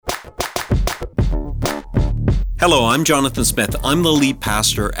Hello, I'm Jonathan Smith. I'm the lead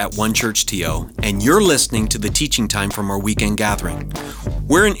pastor at One Church TO, and you're listening to the teaching time from our weekend gathering.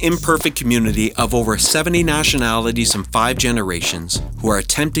 We're an imperfect community of over 70 nationalities and 5 generations who are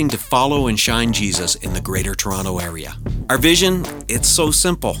attempting to follow and shine Jesus in the Greater Toronto Area. Our vision, it's so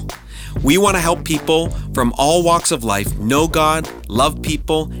simple. We want to help people from all walks of life know God, love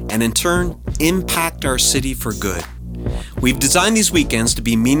people, and in turn, impact our city for good. We've designed these weekends to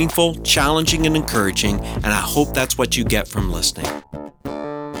be meaningful, challenging, and encouraging, and I hope that's what you get from listening.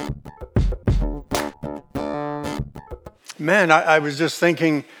 Man, I was just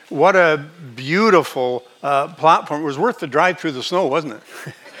thinking, what a beautiful platform. It was worth the drive through the snow, wasn't it?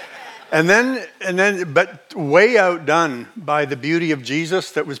 But way outdone by the beauty of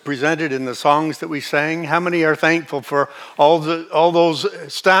Jesus that was presented in the songs that we sang. How many are thankful for all those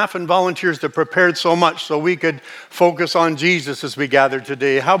staff and volunteers that prepared so much so we could focus on Jesus as we gathered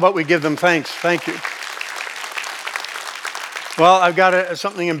today? How about we give them thanks? Thank you. Well, I've got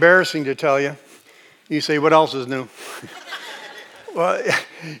something embarrassing to tell you. You say, what else is new? Well,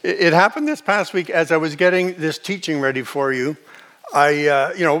 it happened this past week as I was getting this teaching ready for you.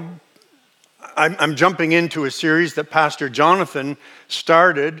 I'm jumping into a series that Pastor Jonathan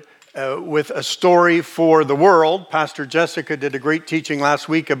started with a story for the world. Pastor Jessica did a great teaching last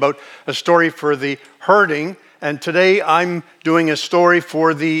week about a story for the hurting, and today I'm doing a story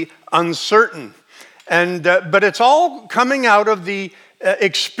for the uncertain. But it's all coming out of the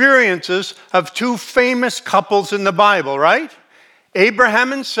experiences of 2 famous couples in the Bible, right?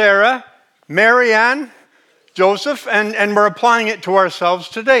 Abraham and Sarah, Mary and Joseph, and we're applying it to ourselves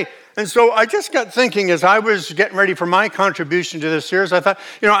today. And so I just got thinking as I was getting ready for my contribution to this series, I thought,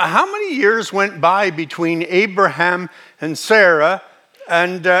 how many years went by between Abraham and Sarah?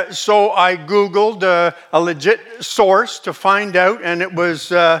 And so I Googled a legit source to find out, and it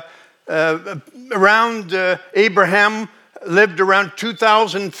was Abraham lived around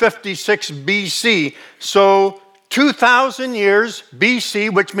 2056 BC. So 2,000 years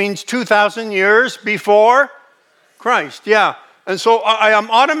BC, which means 2,000 years before Christ, yeah. And so I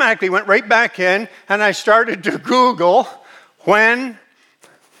automatically went right back in and I started to Google when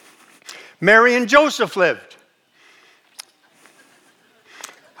Mary and Joseph lived.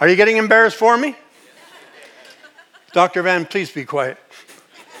 Are you getting embarrassed for me? Dr. Van, please be quiet.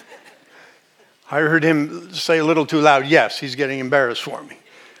 I heard him say a little too loud, yes, he's getting embarrassed for me.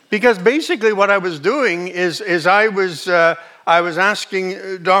 Because basically what I was doing is I was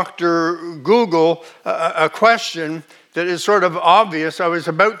asking Dr. Google a question that is sort of obvious. I was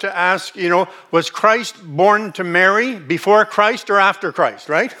about to ask, was Christ born to Mary before Christ or after Christ,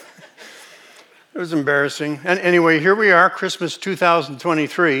 right? It was embarrassing. And anyway, here we are, Christmas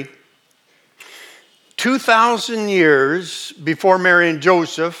 2023. 2,000 years before Mary and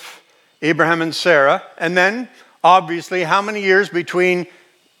Joseph, Abraham and Sarah, and then, obviously, how many years between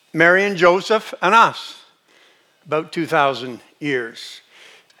Mary and Joseph and us? About 2,000 years.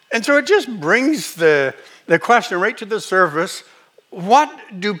 And so it just brings the question right to the surface. What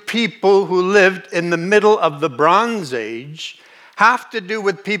do people who lived in the middle of the Bronze Age have to do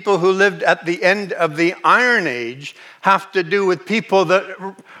with people who lived at the end of the Iron Age, have to do with people that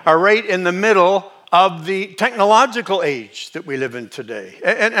are right in the middle of the technological age that we live in today?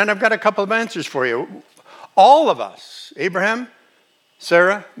 And I've got a couple of answers for you. All of us, Abraham,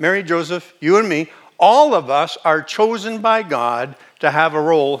 Sarah, Mary, Joseph, you and me, all of us are chosen by God to have a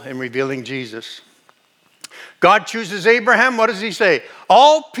role in revealing Jesus. God chooses Abraham. What does he say?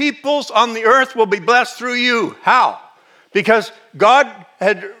 All peoples on the earth will be blessed through you. How? Because God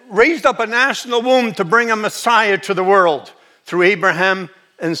had raised up a national womb to bring a Messiah to the world through Abraham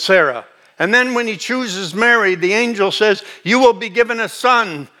and Sarah. And then when he chooses Mary, the angel says, you will be given a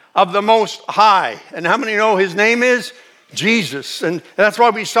son of the Most High. And how many know his name is? Jesus. And that's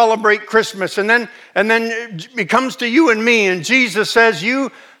why we celebrate Christmas. And then it comes to you and me, and Jesus says,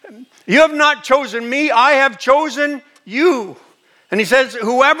 you have not chosen me, I have chosen you. And he says,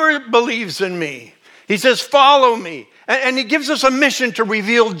 whoever believes in me, he says, follow me. And he gives us a mission to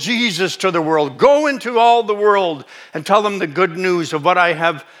reveal Jesus to the world. Go into all the world and tell them the good news of what I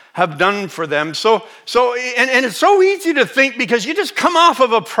have done for them. So it's so easy to think, because you just come off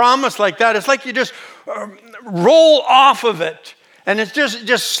of a promise like that. It's like you just roll off of it. And it's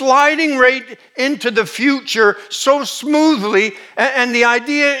just sliding right into the future so smoothly. And the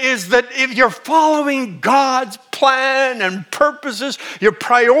idea is that if you're following God's plan and purposes, your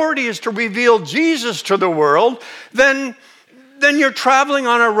priority is to reveal Jesus to the world, then you're traveling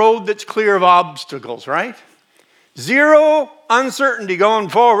on a road that's clear of obstacles, right? Zero uncertainty going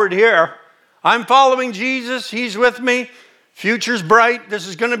forward here. I'm following Jesus. He's with me. Future's bright. This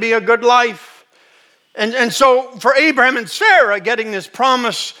is going to be a good life. And so for Abraham and Sarah getting this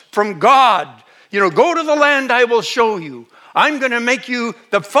promise from God, go to the land I will show you. I'm going to make you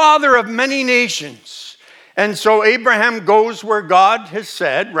the father of many nations. And so Abraham goes where God has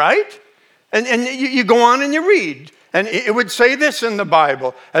said, right? And you go on and you read. And it would say this in the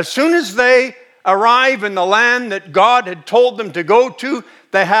Bible. As soon as they arrive in the land that God had told them to go to,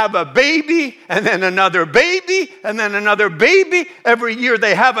 they have a baby, and then another baby, and then another baby. Every year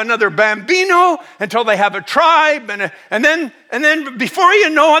they have another bambino until they have a tribe. And then before you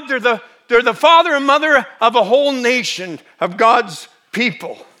know it, they're the father and mother of a whole nation of God's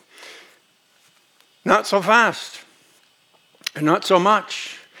people. Not so fast, and not so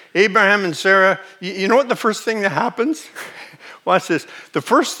much. Abraham and Sarah, you know what the first thing that happens? Watch this. The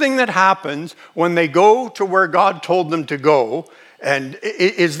first thing that happens when they go to where God told them to go and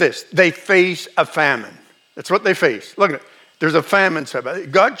is this. They face a famine. That's what they face. Look at it. There's a famine.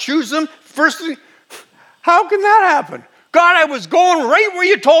 God chooses them. First thing, how can that happen? God, I was going right where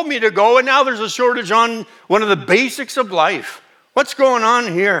you told me to go, and now there's a shortage on one of the basics of life. What's going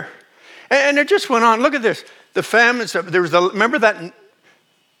on here? And it just went on. Look at this. The famine. Remember that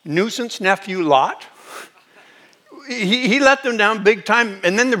nuisance nephew Lot? He let them down big time.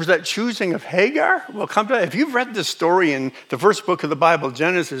 And then there was that choosing of Hagar. Well, if you've read this story in the first book of the Bible,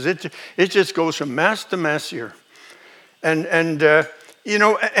 Genesis, it just goes from mess to messier. And the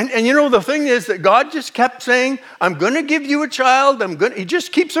thing is that God just kept saying, I'm going to give you a child. He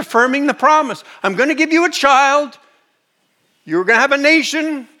just keeps affirming the promise. I'm going to give you a child. You're going to have a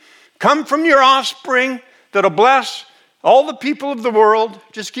nation come from your offspring that'll bless all the people of the world.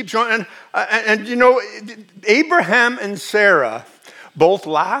 Just keeps going. And Abraham and Sarah both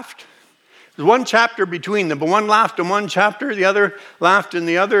laughed. There's one chapter between them, but one laughed in one chapter, the other laughed in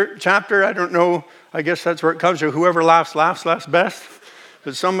the other chapter. I don't know. I guess that's where it comes from. Whoever laughs best.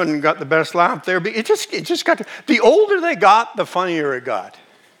 But someone got the best laugh there. But it just got the older they got, the funnier it got.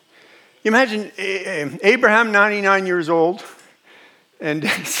 You imagine Abraham 99 years old and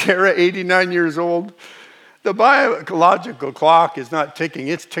Sarah 89 years old. The biological clock is not ticking,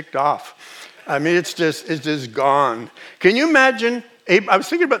 it's ticked off. I mean, it's just gone. Can you imagine, I was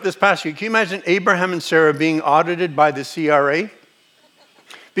thinking about this past week, can you imagine Abraham and Sarah being audited by the CRA?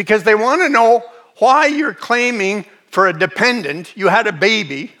 Because they want to know why you're claiming for a dependent, you had a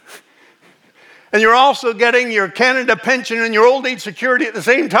baby, and you're also getting your Canada pension and your old age security at the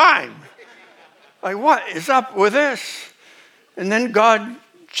same time. Like, what is up with this? And then God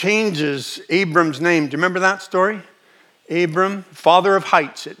changes Abram's name. Do you remember that story? Abram, father of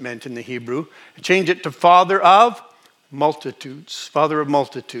heights, it meant in the Hebrew. Change it to father of multitudes. Father of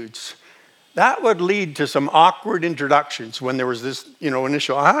multitudes. That would lead to some awkward introductions when there was this,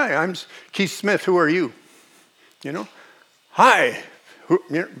 initial, hi, I'm Keith Smith, who are you? Hi.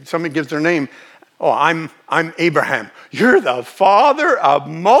 Somebody gives their name. Oh, I'm Abraham. You're the father of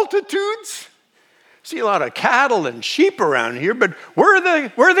multitudes? See a lot of cattle and sheep around here, but where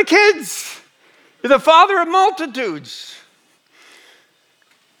are the kids? You're the father of multitudes.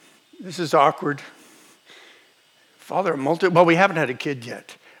 This is awkward. Father of multitudes. Well, we haven't had a kid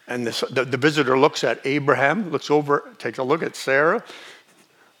yet. And the visitor looks at Abraham, looks over, takes a look at Sarah.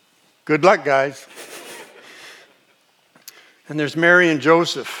 Good luck, guys. And there's Mary and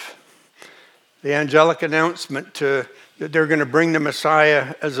Joseph. The angelic announcement that they're going to bring the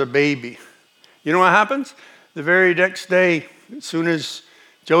Messiah as a baby. You know what happens? The very next day, as soon as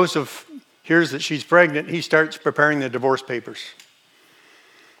Joseph hears that she's pregnant, he starts preparing the divorce papers.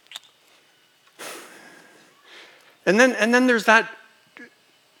 And then there's that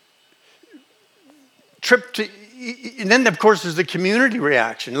trip to, and then of course there's the community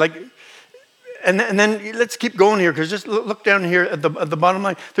reaction. And then let's keep going here, because just look down here at the bottom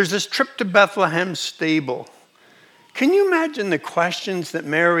line. There's this trip to Bethlehem stable. Can you imagine the questions that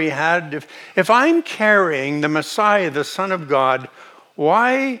Mary had? If I'm carrying the Messiah, the Son of God,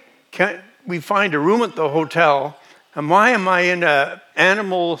 why can't we find a room at the hotel? And why am I in an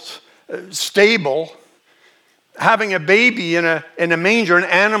animal stable having a baby in a manger, an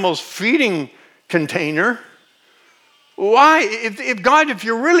animal's feeding container? Why? If God, if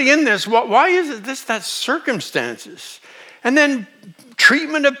you're really in this, why is it that circumstances? And then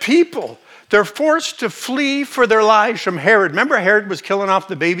treatment of people. They're forced to flee for their lives from Herod. Remember, Herod was killing off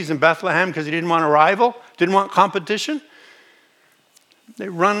the babies in Bethlehem because he didn't want a rival, didn't want competition? They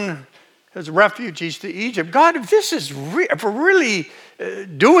run as refugees to Egypt. God, if this is if we're really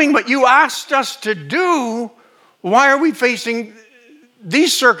doing what you asked us to do, why are we facing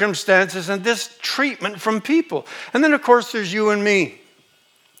these circumstances and this treatment from people? And then, of course, there's you and me.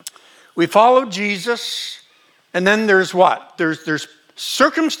 We follow Jesus, and then there's what? There's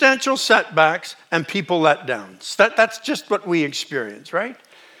circumstantial setbacks, and people letdowns. That's just what we experience, right?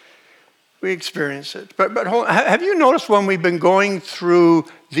 We experience it. But have you noticed when we've been going through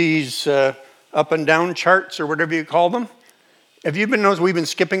these up and down charts or whatever you call them? Have you been noticing we've been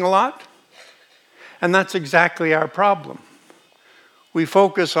skipping a lot? And that's exactly our problem. We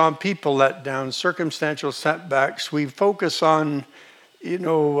focus on people letdowns, circumstantial setbacks. We focus on,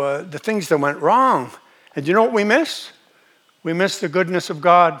 the things that went wrong. And you know what we miss? We miss the goodness of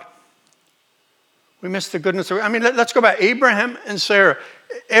God. We miss the goodness of God. I mean, let's go back. Abraham and Sarah.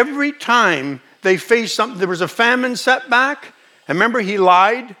 Every time they faced something, there was a famine setback. And remember, he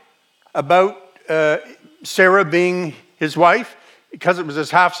lied about Sarah being his wife because it was his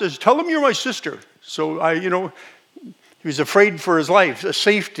half-sister. Tell him you're my sister. So, he was afraid for his life, a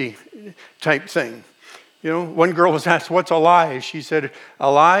safety type thing. One girl was asked, what's a lie? She said, a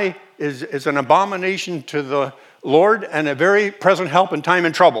lie is an abomination to the Lord and a very present help in time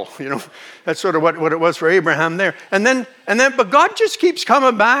and trouble. That's sort of what it was for Abraham there. And then, but God just keeps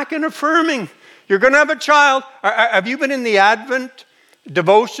coming back and affirming, you're going to have a child. Have you been in the Advent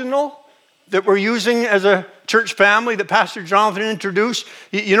devotional that we're using as a church family that Pastor Jonathan introduced?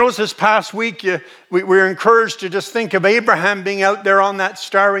 You notice this past week, we were encouraged to just think of Abraham being out there on that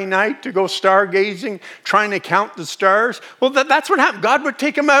starry night to go stargazing, trying to count the stars. Well, that's what happened. God would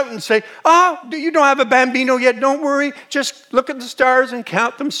take him out and say, you don't have a bambino yet, don't worry. Just look at the stars and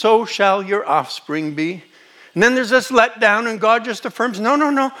count them, so shall your offspring be. And then there's this letdown and God just affirms,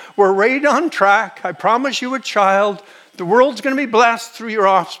 no, we're right on track. I promise you a child. The world's going to be blessed through your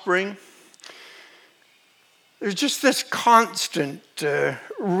offspring. There's just this constant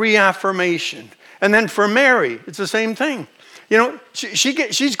reaffirmation. And then for Mary, it's the same thing.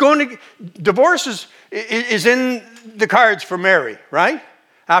 She's going to, divorce is in the cards for Mary, right?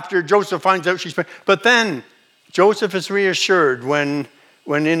 After Joseph finds out she's pregnant. But then Joseph is reassured when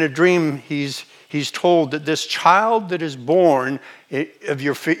in a dream he's told that this child that is born in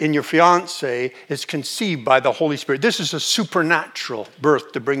your fiancé is conceived by the Holy Spirit. This is a supernatural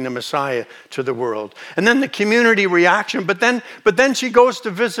birth to bring the Messiah to the world. And then the community reaction, but then she goes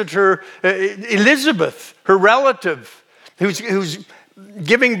to visit her Elizabeth, her relative, who's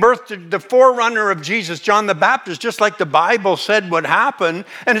giving birth to the forerunner of Jesus, John the Baptist, just like the Bible said would happen.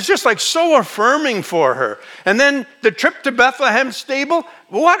 And it's just like so affirming for her. And then the trip to Bethlehem stable.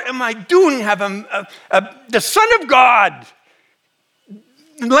 What am I doing? Have the Son of God,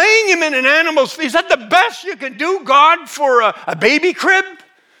 laying him in an animal's feet. Is that the best you can do, God, for a baby crib?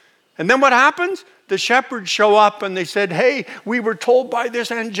 And then what happens? The shepherds show up and they said, hey, we were told by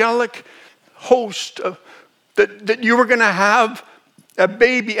this angelic host that you were going to have a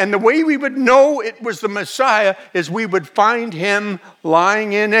baby. And the way we would know it was the Messiah is we would find him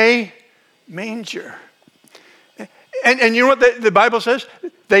lying in a manger. And you know what the Bible says?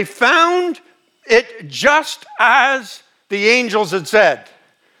 They found it just as the angels had said.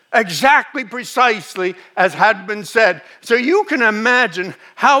 Exactly, precisely as had been said. So you can imagine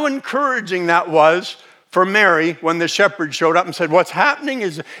how encouraging that was for Mary when the shepherds showed up and said, what's happening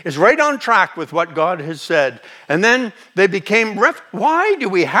is right on track with what God has said. And then they became, why do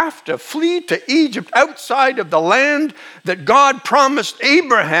we have to flee to Egypt outside of the land that God promised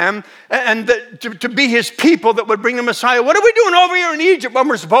Abraham and to be his people that would bring the Messiah? What are we doing over here in Egypt when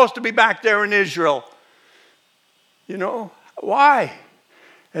we're supposed to be back there in Israel? Why?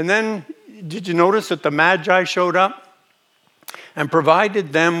 And then, did you notice that the Magi showed up and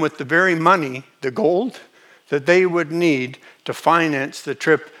provided them with the very money, the gold, that they would need to finance the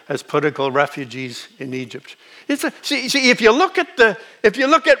trip as political refugees in Egypt? See, if you look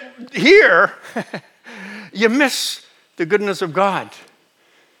at here, you miss the goodness of God.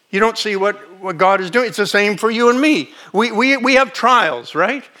 You don't see what God is doing. It's the same for you and me. We have trials,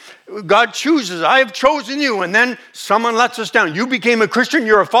 right? God chooses. I have chosen you. And then someone lets us down. You became a Christian.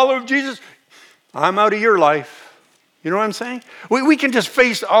 You're a follower of Jesus. I'm out of your life. You know what I'm saying? We can just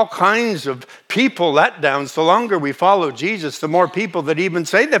face all kinds of people letdowns. The longer we follow Jesus, the more people that even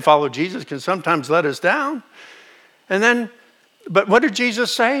say they follow Jesus can sometimes let us down. And then, but what did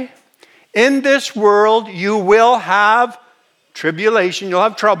Jesus say? In this world you will have tribulation, you'll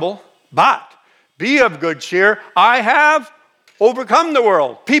have trouble, but be of good cheer. I have overcome the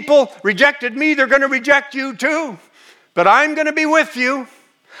world. People rejected me, they're going to reject you too. But I'm going to be with you.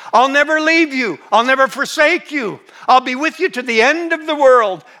 I'll never leave you. I'll never forsake you. I'll be with you to the end of the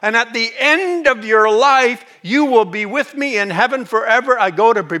world. And at the end of your life, you will be with me in heaven forever. I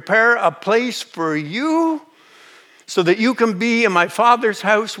go to prepare a place for you so that you can be in my Father's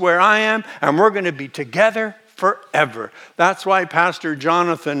house where I am, and we're going to be together forever. That's why Pastor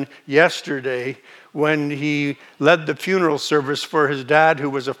Jonathan yesterday when he led the funeral service for his dad, who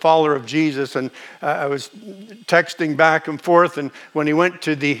was a follower of Jesus. And I was texting back and forth, and when he went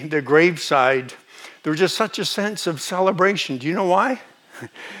to the graveside, there was just such a sense of celebration. Do you know why?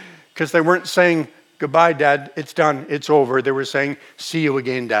 Because they weren't saying, "Goodbye, Dad, it's done, it's over." They were saying, "See you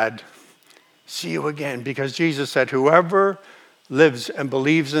again, Dad. See you again." Because Jesus said, "Whoever lives and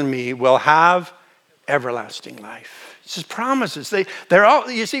believes in me will have everlasting life." It's his promises. They're all,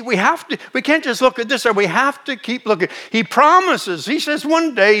 you see, we can't just look at this, or we have to keep looking. He promises. He says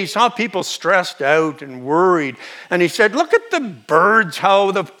one day he saw people stressed out and worried. And he said, "Look at the birds,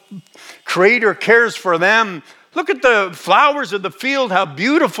 how the Creator cares for them. Look at the flowers of the field, how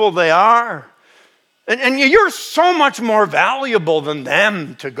beautiful they are. And you're so much more valuable than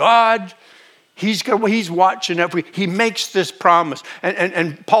them to God." He's watching it. He makes this promise.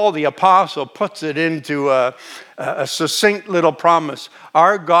 And Paul the Apostle puts it into a succinct little promise.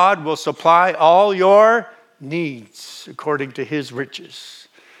 Our God will supply all your needs according to his riches.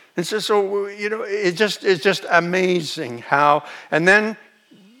 And so it's just amazing how. And then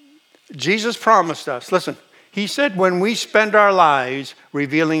Jesus promised us, listen, he said when we spend our lives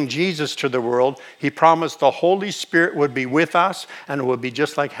revealing Jesus to the world, he promised the Holy Spirit would be with us, and it would be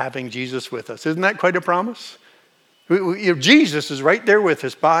just like having Jesus with us. Isn't that quite a promise? Jesus is right there with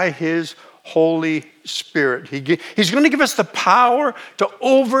us by his Holy Spirit. He's going to give us the power to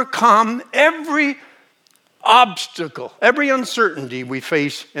overcome every obstacle, every uncertainty we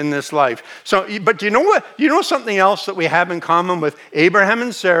face in this life. So, but you know what? You know something else that we have in common with Abraham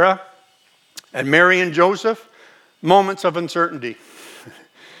and Sarah and Mary and Joseph? Moments of uncertainty.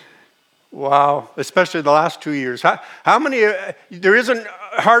 Wow, especially the last 2 years. How many, there isn't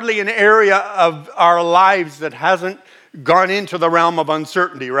hardly an area of our lives that hasn't gone into the realm of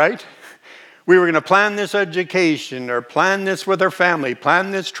uncertainty, right? We were going to plan this education, or plan this with our family,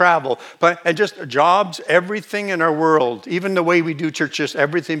 plan this travel, and just jobs, everything in our world, even the way we do church, just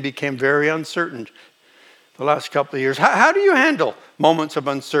everything became very uncertain the last couple of years. How do you handle moments of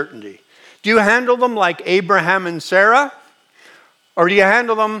uncertainty? Do you handle them like Abraham and Sarah? Or do you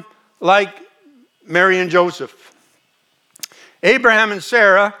handle them like Mary and Joseph? Abraham and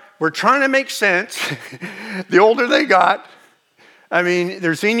Sarah were trying to make sense. The older they got, I mean,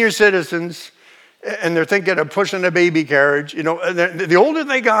 they're senior citizens, and they're thinking of pushing a baby carriage. You know, the older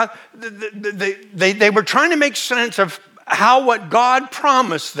they got, they were trying to make sense of how what God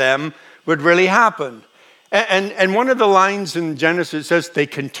promised them would really happen. And one of the lines in Genesis says they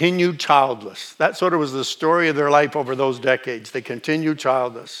continued childless. That sort of was the story of their life over those decades. They continued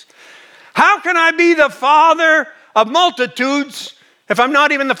childless. How can I be the father of multitudes if I'm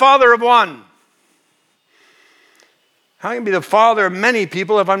not even the father of one? How can I be the father of many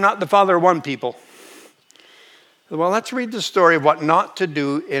people if I'm not the father of one people? Well, let's read the story of what not to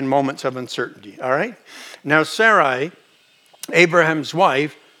do in moments of uncertainty, all right? Now, Sarai, Abraham's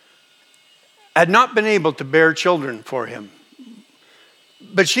wife, had not been able to bear children for him.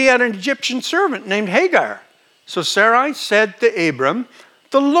 But she had an Egyptian servant named Hagar. So Sarai said to Abram,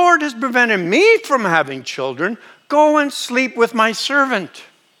 "The Lord has prevented me from having children. Go and sleep with my servant.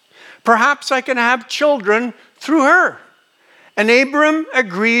 Perhaps I can have children through her." And Abram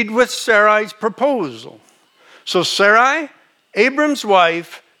agreed with Sarai's proposal. So Sarai, Abram's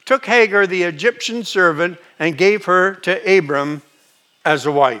wife, took Hagar, the Egyptian servant, and gave her to Abram as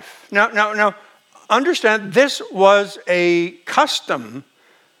a wife. Now, understand, this was a custom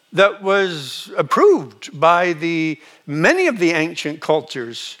that was approved by many of the ancient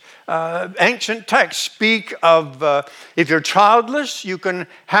cultures. Ancient texts speak of if you're childless, you can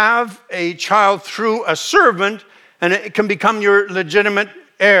have a child through a servant, and it can become your legitimate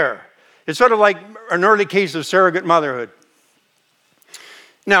heir. It's sort of like an early case of surrogate motherhood.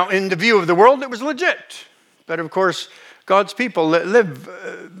 Now, in the view of the world, it was legit. But of course, God's people live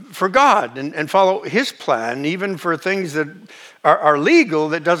for God and follow his plan, even for things that are legal.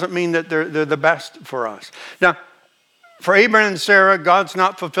 That doesn't mean that they're the best for us. Now, for Abraham and Sarah, God's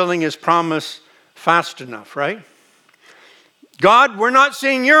not fulfilling his promise fast enough, right? God, we're not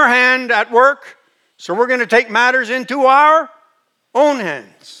seeing your hand at work, so we're going to take matters into our own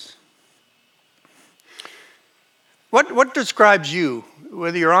hands. What describes you,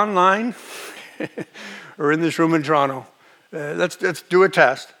 whether you're online or in this room in Toronto? Let's do a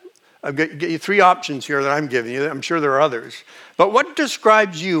test. I'll get you 3 options here that I'm giving you. I'm sure there are others. But what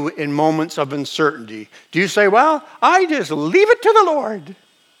describes you in moments of uncertainty? Do you say, well, I just leave it to the Lord.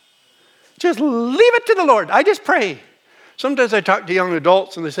 Just leave it to the Lord. I just pray. Sometimes I talk to young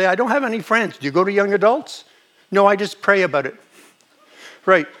adults and they say, I don't have any friends. Do you go to young adults? No, I just pray about it.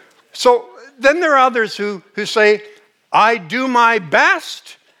 Right. So then there are others who say, I do my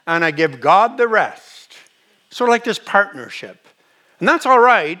best and I give God the rest. Sort of like this partnership. And that's all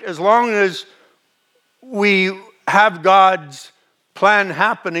right as long as we have God's plan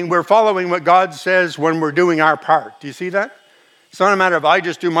happening. We're following what God says when we're doing our part. Do you see that? It's not a matter of I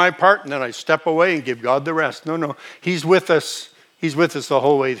just do my part and then I step away and give God the rest. No. He's with us. He's with us the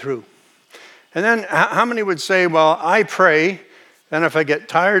whole way through. And then how many would say, well, I pray, then if I get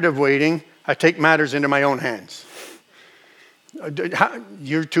tired of waiting, I take matters into my own hands.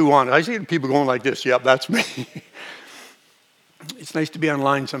 You're too honest. I see people going like this. Yep, that's me. It's nice to be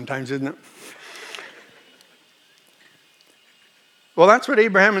online sometimes, isn't it? Well, that's what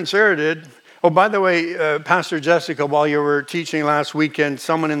Abraham and Sarah did. Oh, by the way, Pastor Jessica, while you were teaching last weekend,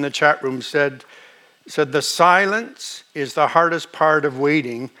 someone in the chat room said, the silence is the hardest part of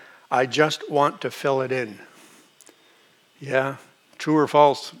waiting. I just want to fill it in. Yeah, true or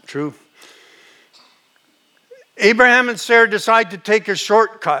false? True. Abraham and Sarah decide to take a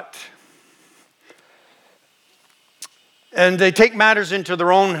shortcut. And they take matters into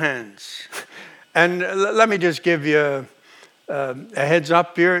their own hands. And let me just give you a heads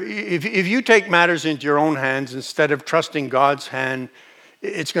up here. If you take matters into your own hands instead of trusting God's hand,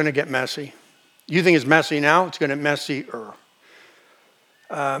 it's going to get messy. You think it's messy now, it's going to get messier.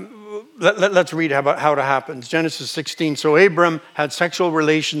 Let's read how it happens. Genesis 16. So Abram had sexual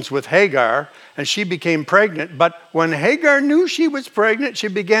relations with Hagar, and she became pregnant. But when Hagar knew she was pregnant, she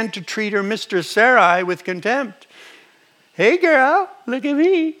began to treat her mistress Sarai with contempt. Hey girl, look at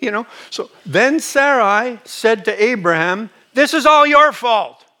me, So then Sarai said to Abraham, this is all your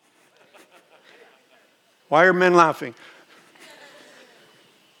fault. Why are men laughing?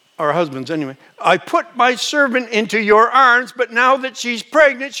 Our husbands, anyway. I put my servant into your arms, but now that she's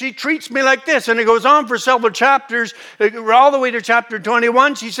pregnant, she treats me like this. And it goes on for several chapters, all the way to chapter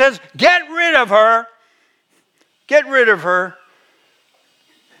 21. She says, get rid of her. Get rid of her.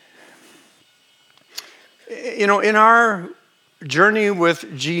 In our journey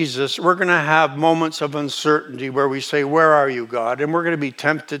with Jesus, we're going to have moments of uncertainty where we say, where are you, God? And we're going to be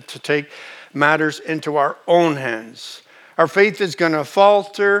tempted to take matters into our own hands. Our faith is going to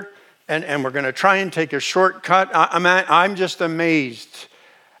falter, and we're going to try and take a shortcut. I'm just amazed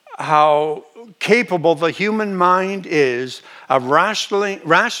how capable the human mind is of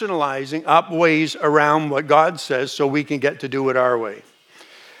rationalizing up ways around what God says so we can get to do it our way.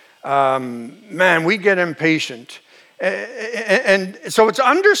 We get impatient. And so it's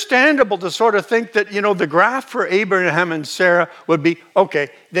understandable to sort of think that, the graph for Abraham and Sarah would be, okay,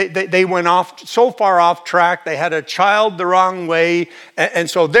 they went off so far off track, they had a child the wrong way, and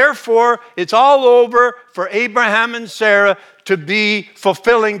so therefore it's all over for Abraham and Sarah to be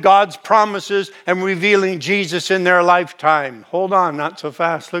fulfilling God's promises and revealing Jesus in their lifetime. Hold on, not so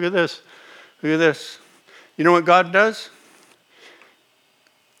fast. Look at this. Look at this. You know what God does?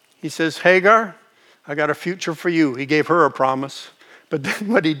 He says, Hagar, I got a future for you. He gave her a promise. But then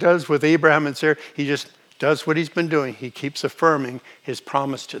what he does with Abraham and Sarah, he just does what he's been doing. He keeps affirming his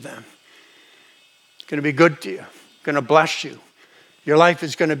promise to them. It's going to be good to you. Going to bless you. Your life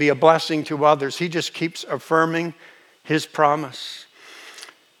is going to be a blessing to others. He just keeps affirming his promise.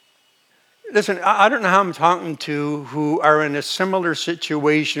 Listen, I don't know how I'm talking to who are in a similar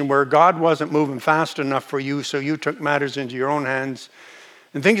situation where God wasn't moving fast enough for you, so you took matters into your own hands.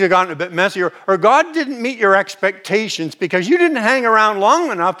 And things have gotten a bit messier, or God didn't meet your expectations because you didn't hang around long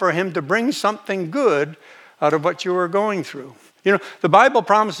enough for him to bring something good out of what you were going through. The Bible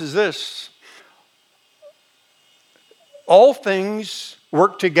promises this. All things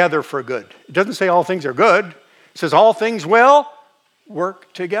work together for good. It doesn't say all things are good. It says all things will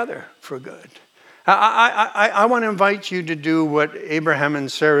work together for good. I want to invite you to do what Abraham and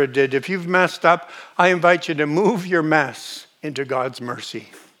Sarah did. If you've messed up, I invite you to move your mess into God's mercy.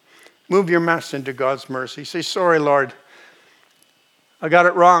 Move your mess into God's mercy. Say, sorry, Lord. I got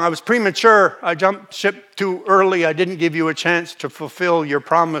it wrong. I was premature. I jumped ship too early. I didn't give you a chance to fulfill your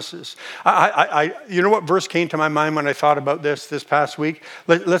promises. You know what verse came to my mind when I thought about this past week?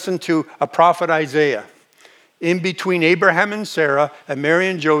 Listen to a prophet Isaiah. In between Abraham and Sarah and Mary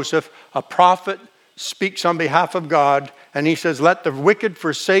and Joseph, a prophet speaks on behalf of God, and he says, let the wicked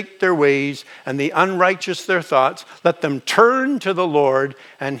forsake their ways and the unrighteous their thoughts. Let them turn to the Lord,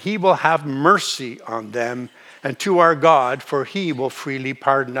 and he will have mercy on them, and to our God, for he will freely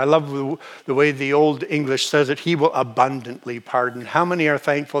pardon. I love the way the Old English says it. He will abundantly pardon. How many are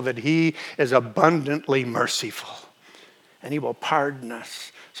thankful that he is abundantly merciful? And he will pardon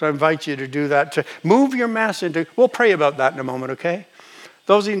us. So I invite you to do that, to move your mess into, we'll pray about that in a moment, okay?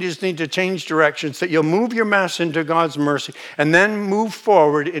 Those of you just need to change directions, that you'll move your mess into God's mercy and then move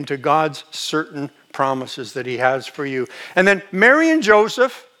forward into God's certain promises that he has for you. And then Mary and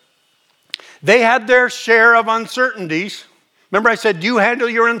Joseph, They had their share of uncertainties. Remember I said, you handle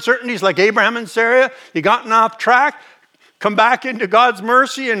your uncertainties like Abraham and Sarah. You gotten off track. Come back into God's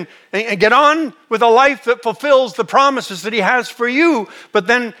mercy and get on with a life that fulfills the promises that he has for you. But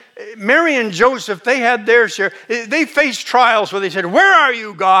then Mary and Joseph, they had their share. They faced trials where they said, where are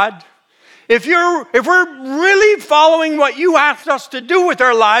you, God? If we're really following what you asked us to do with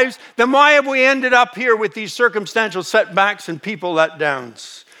our lives, then why have we ended up here with these circumstantial setbacks and people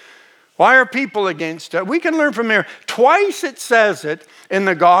letdowns? Why are people against it? We can learn from Mary. Twice it says it in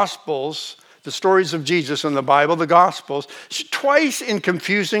the Gospels, the stories of Jesus in the Bible, the Gospels, twice in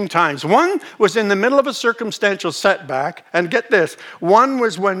confusing times. One was in the middle of a circumstantial setback, and get this, one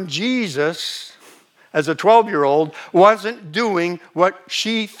was when Jesus, as a 12-year-old, wasn't doing what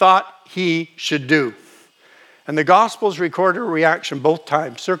she thought he should do. And the Gospels record her reaction both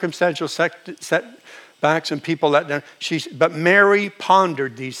times, circumstantial setbacks and people let down. But Mary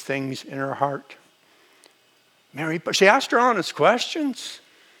pondered these things in her heart. She asked her honest questions.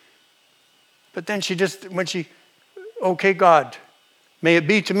 But then okay, God, may it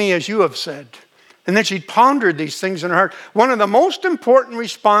be to me as you have said. And then she pondered these things in her heart. One of the most important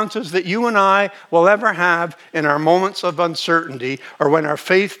responses that you and I will ever have in our moments of uncertainty or when our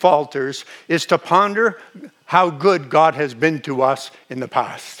faith falters is to ponder how good God has been to us in the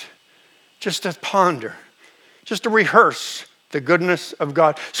past. Just to ponder, just to rehearse the goodness of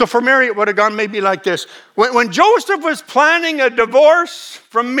God. So for Mary, it would have gone maybe like this. When Joseph was planning a divorce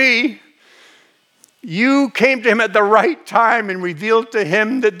from me, you came to him at the right time and revealed to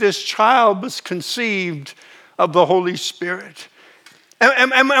him that this child was conceived of the Holy Spirit. And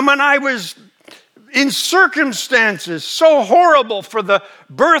when I was in circumstances so horrible for the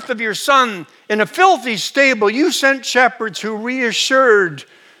birth of your son in a filthy stable, you sent shepherds who reassured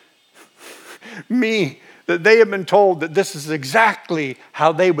me that they had been told that this is exactly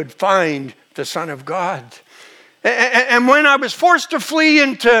how they would find the Son of God. And when I was forced to flee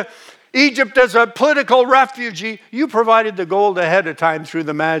into Egypt as a political refugee, you provided the gold ahead of time through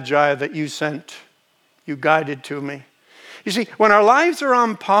the Magi that you sent. You guided to me. You see, when our lives are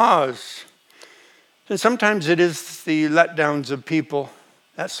on pause, and sometimes it is the letdowns of people,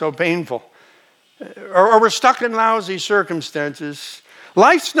 that's so painful, or we're stuck in lousy circumstances,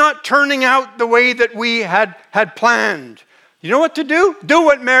 life's not turning out the way that we had planned. You know what to do? Do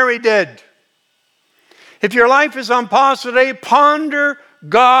what Mary did. If your life is on pause today, ponder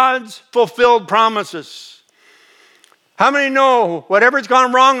God's fulfilled promises. How many know whatever's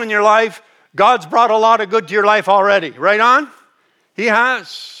gone wrong in your life, God's brought a lot of good to your life already? Right on? He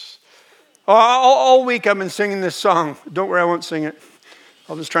has. All week I've been singing this song. Don't worry, I won't sing it.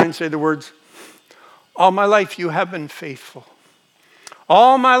 I'll just try and say the words. All my life you have been faithful.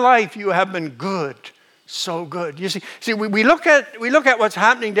 All my life you have been good. So good. You see, we look at what's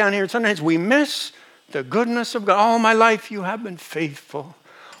happening down here, and sometimes we miss the goodness of God. All my life you have been faithful.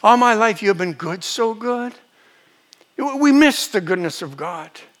 All my life you have been good, so good. We miss the goodness of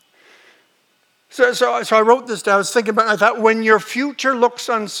God. So I wrote this down. I was thinking about it. I thought when your future looks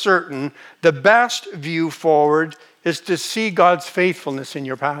uncertain, the best view forward is to see God's faithfulness in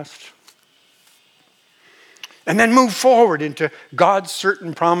your past. And then move forward into God's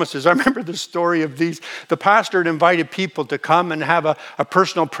certain promises. I remember the story of these. The pastor had invited people to come and have a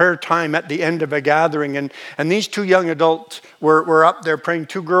personal prayer time at the end of a gathering. And these two young adults were up there praying,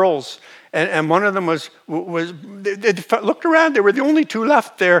 two girls. And one of them they looked around. They were the only two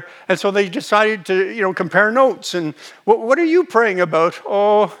left there. And so they decided to, compare notes. And what are you praying about?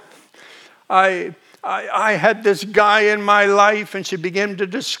 Oh, I had this guy in my life. And she began to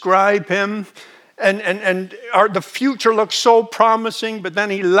describe him. And the future looked so promising, but then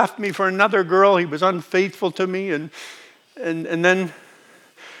he left me for another girl. He was unfaithful to me. And then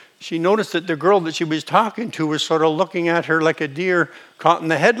she noticed that the girl that she was talking to was sort of looking at her like a deer caught in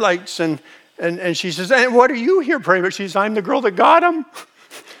the headlights. And she says, "And what are you here praying about?" She says, "I'm the girl that got him."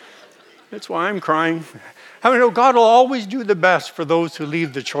 That's why I'm crying. How many know God will always do the best for those who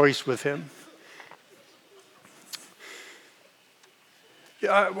leave the choice with him?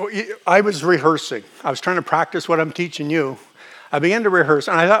 I was rehearsing. I was trying to practice what I'm teaching you. I began to rehearse,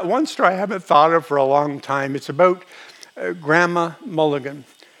 and I thought one story I haven't thought of for a long time. It's about Grandma Mulligan.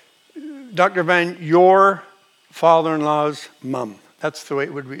 Dr. Van, your father-in-law's mom. That's the way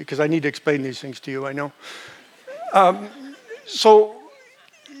it would be, because I need to explain these things to you, I know. So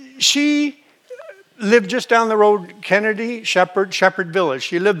she lived just down the road, Kennedy, Shepherd Village.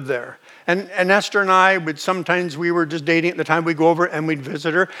 She lived there. And Esther and I we were just dating at the time, we'd go over and we'd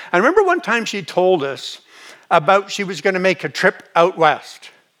visit her. I remember one time she told us about she was going to make a trip out west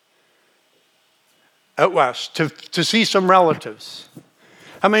to see some relatives.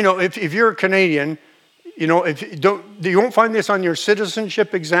 I mean, if you're a Canadian, you won't find this on your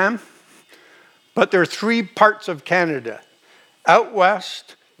citizenship exam, but there are 3 parts of Canada: out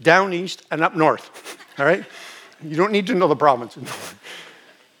west, down east, and up north. All right? You don't need to know the provinces.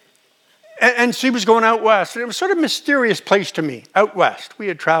 And she was going out west, and it was sort of a mysterious place to me, out west. We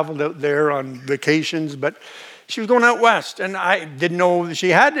had traveled out there on vacations, but she was going out west, and I didn't know she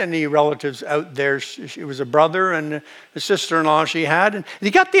had any relatives out there. She was a brother and a sister-in-law she had, and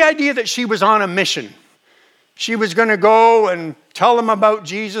you got the idea that she was on a mission. She was going to go and tell them about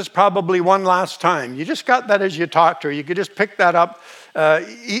Jesus probably one last time. You just got that as you talked to her. You could just pick that up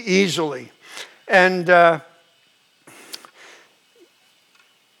easily. And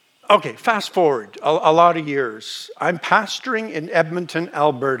okay, fast forward a lot of years. I'm pastoring in Edmonton,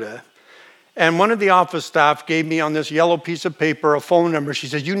 Alberta. And one of the office staff gave me on this yellow piece of paper a phone number. She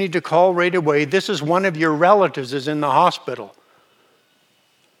said, you need to call right away. This is one of your relatives is in the hospital.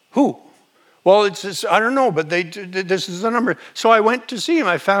 Who? Well, it's I don't know, but this is the number. So I went to see him.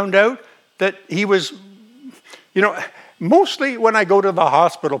 I found out that he was, mostly when I go to the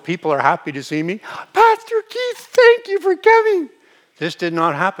hospital, people are happy to see me. Pastor Keith, thank you for coming. This did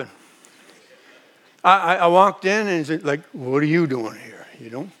not happen. I walked in and said, like, what are you doing here?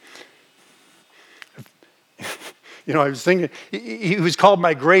 I was thinking, he was called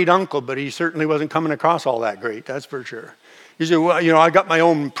my great uncle, but he certainly wasn't coming across all that great, that's for sure. He said, well, I got my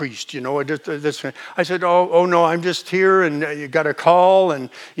own priest, I said, oh no, I'm just here, and you got a call, and,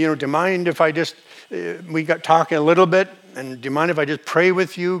 do you mind if I just, we got talking a little bit, and do you mind if I just pray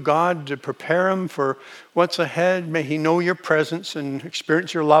with you, God, to prepare him for what's ahead? May he know your presence and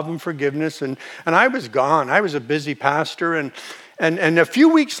experience your love and forgiveness. And I was gone. I was a busy pastor, and a few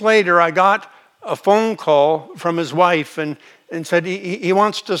weeks later, I got a phone call from his wife and said, he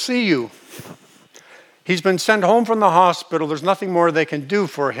wants to see you. He's been sent home from the hospital. There's nothing more they can do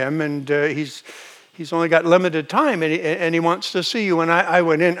for him, and he's only got limited time, and he wants to see you. And I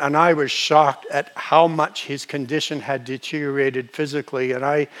went in, and I was shocked at how much his condition had deteriorated physically. And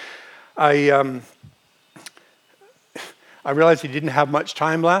I realized he didn't have much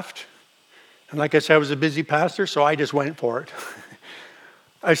time left. And like I said, I was a busy pastor, so I just went for it.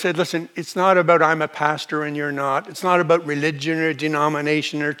 I said, listen, it's not about I'm a pastor and you're not. It's not about religion or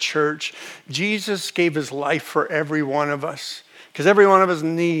denomination or church. Jesus gave his life for every one of us because every one of us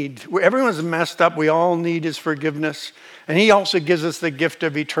everyone's messed up. We all need his forgiveness. And he also gives us the gift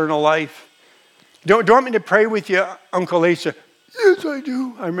of eternal life. Do you want me to pray with you, Uncle Asa? Yes, I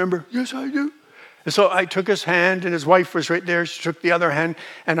do. I remember. Yes, I do. And so I took his hand, and his wife was right there. She took the other hand,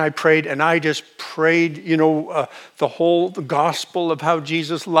 and I prayed. And I just prayed, the whole gospel of how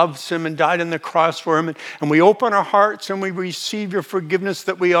Jesus loves him and died on the cross for him. And we open our hearts, and we receive your forgiveness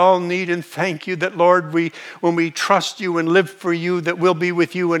that we all need. And thank you that, Lord, when we trust you and live for you, that we'll be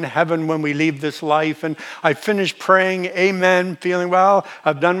with you in heaven when we leave this life. And I finished praying, amen, feeling, well,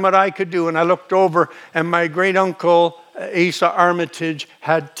 I've done what I could do. And I looked over, and my great uncle, Asa Armitage,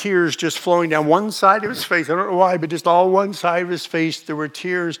 had tears just flowing down one side of his face. I don't know why, but just all one side of his face, there were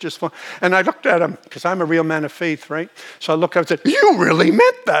tears just flowing. And I looked at him, because I'm a real man of faith, right? So I looked up and said, you really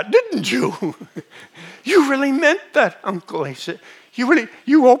meant that, didn't you? You really meant that, Uncle Asa.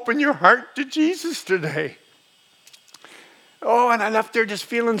 You opened your heart to Jesus today. Oh, and I left there just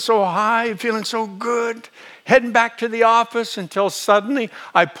feeling so high, feeling so good, heading back to the office until suddenly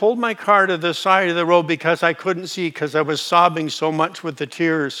I pulled my car to the side of the road because I couldn't see because I was sobbing so much with the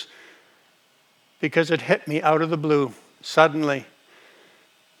tears because it hit me out of the blue suddenly.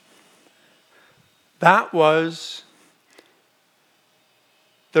 That was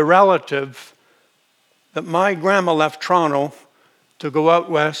the relative that my grandma left Toronto to go out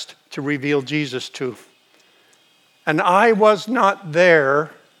west to reveal Jesus to. And I was not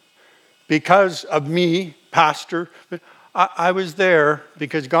there because of me, pastor. I was there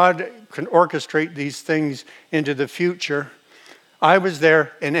because God can orchestrate these things into the future. I was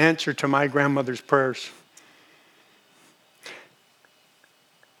there in answer to my grandmother's prayers.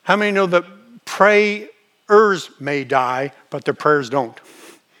 How many know that prayers may die, but their prayers don't?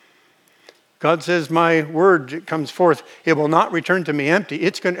 God says, my word comes forth. It will not return to me empty.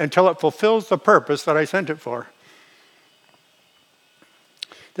 It's going until it fulfills the purpose that I sent it for.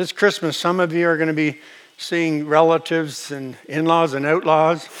 This Christmas, some of you are going to be seeing relatives and in-laws and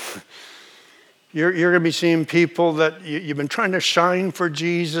outlaws. You're going to be seeing people that you've been trying to shine for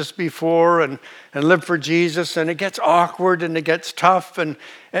Jesus before and live for Jesus, and it gets awkward and it gets tough. And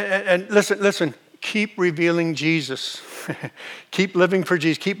listen, keep revealing Jesus. Keep living for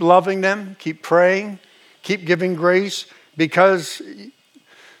Jesus. Keep loving them. Keep praying. Keep giving grace, because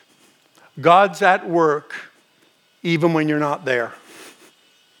God's at work even when you're not there.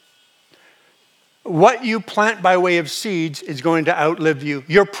 What you plant by way of seeds is going to outlive you.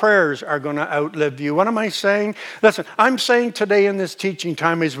 Your prayers are going to outlive you. What am I saying? Listen, I'm saying today in this teaching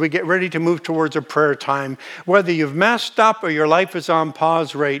time as we get ready to move towards a prayer time, whether you've messed up or your life is on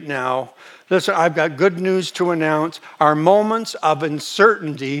pause right now, listen, I've got good news to announce. Our moments of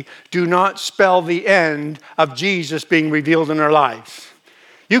uncertainty do not spell the end of Jesus being revealed in our lives.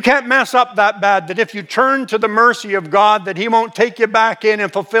 You can't mess up that bad that if you turn to the mercy of God, that He won't take you back in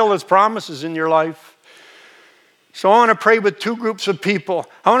and fulfill His promises in your life. So I want to pray with two groups of people.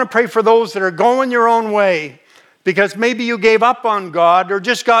 I want to pray for those that are going your own way because maybe you gave up on God or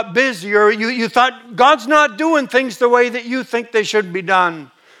just got busy or you thought God's not doing things the way that you think they should be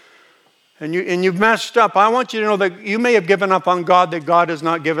done. And you've messed up. I want you to know that you may have given up on God, that God has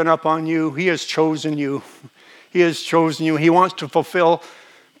not given up on you. He has chosen you. He has chosen you. He wants to fulfill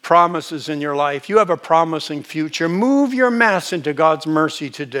promises in your life. You have a promising future. Move your mess into God's mercy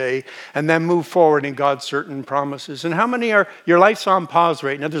today and then move forward in God's certain promises. And how many are, your life's on pause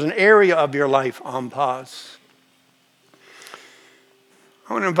right now? There's an area of your life on pause.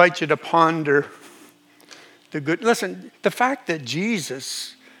 I want to invite you to ponder the good. Listen, the fact that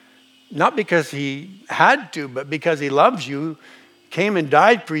Jesus, not because He had to, but because He loves you, came and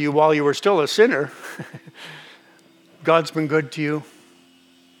died for you while you were still a sinner. God's been good to you.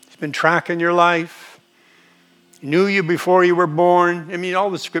 Been tracking your life. He knew you before you were born. I mean, all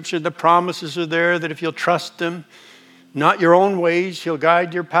the scripture, the promises are there that if you'll trust Him, not your own ways, He'll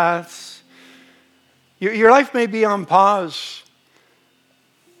guide your paths. Your life may be on pause.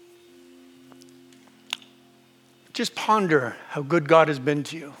 Just ponder how good God has been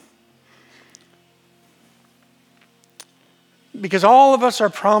to you. Because all of us are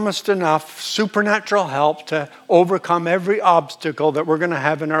promised enough supernatural help to overcome every obstacle that we're going to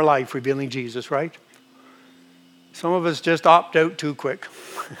have in our life revealing Jesus, right? Some of us just opt out too quick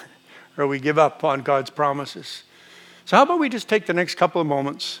or we give up on God's promises. So how about we just take the next couple of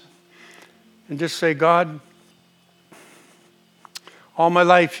moments and just say, God, all my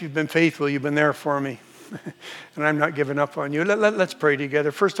life you've been faithful, you've been there for me. And I'm not giving up on you. Let's pray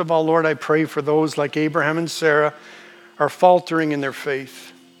together. First of all, Lord, I pray for those like Abraham and Sarah are faltering in their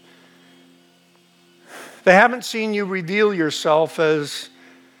faith. They haven't seen you reveal yourself as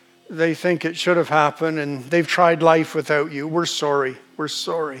they think it should have happened, and they've tried life without you. We're sorry. We're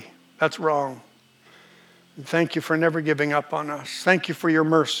sorry. That's wrong. And thank you for never giving up on us. Thank you for your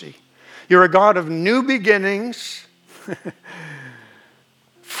mercy. You're a God of new beginnings,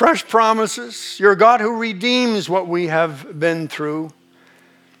 fresh promises. You're a God who redeems what we have been through.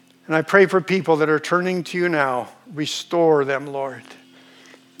 And I pray for people that are turning to you now. Restore them, Lord.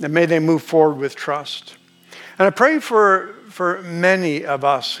 And may they move forward with trust. And I pray for many of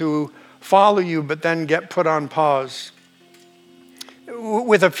us who follow you but then get put on pause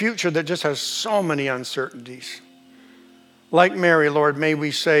with a future that just has so many uncertainties. Like Mary, Lord, may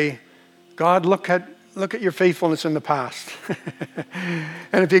we say, God, look at your faithfulness in the past.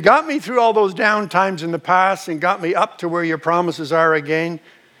 And if you got me through all those down times in the past and got me up to where your promises are again,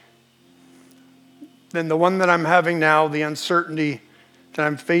 then the one that I'm having now, the uncertainty that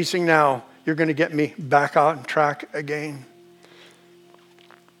I'm facing now, you're going to get me back on track again.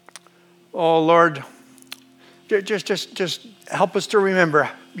 Oh, Lord, just help us to remember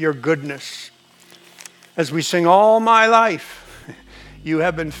your goodness. As we sing, all my life, you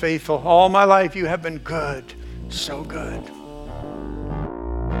have been faithful. All my life, you have been good, so good.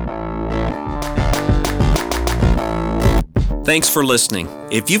 Thanks for listening.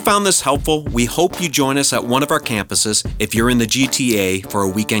 If you found this helpful, we hope you join us at one of our campuses if you're in the GTA for a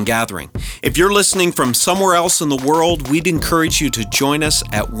weekend gathering. If you're listening from somewhere else in the world, we'd encourage you to join us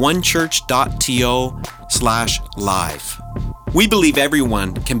at onechurch.to/live. We believe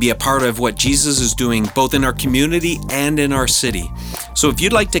everyone can be a part of what Jesus is doing both in our community and in our city. So if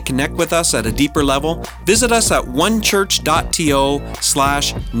you'd like to connect with us at a deeper level, visit us at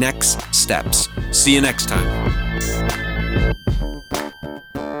onechurch.to/nextsteps. See you next time.